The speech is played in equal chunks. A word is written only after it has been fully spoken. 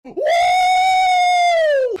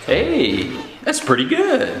Hey, that's pretty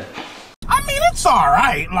good. I mean, it's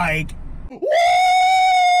alright, like... Woo!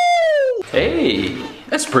 Hey,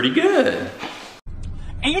 that's pretty good.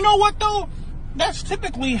 And you know what, though? That's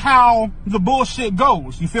typically how the bullshit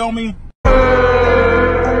goes, you feel me?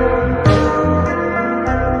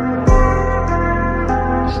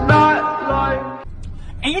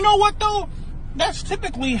 And you know what, though? That's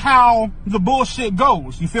typically how the bullshit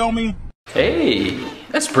goes, you feel me? Hey,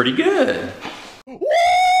 that's pretty good. Woo!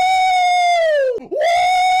 Woo!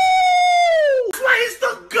 Clay's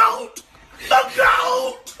the GOAT! The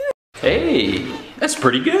GOAT! Hey, that's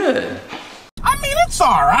pretty good. I mean, it's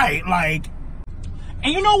alright, like...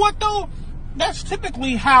 And you know what, though? That's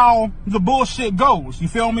typically how the bullshit goes, you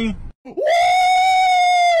feel me? Woo!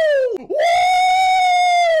 Woo!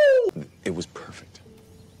 It was perfect.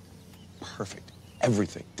 Perfect.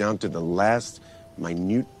 Everything, down to the last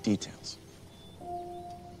minute details.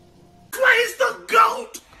 Clay's the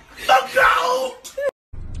GOAT! The GOAT!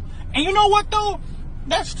 And you know what, though?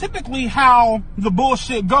 That's typically how the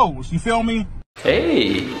bullshit goes, you feel me?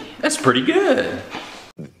 Hey, that's pretty good.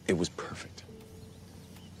 It was perfect.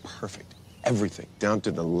 Perfect. Everything, down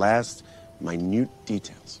to the last minute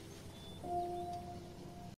details.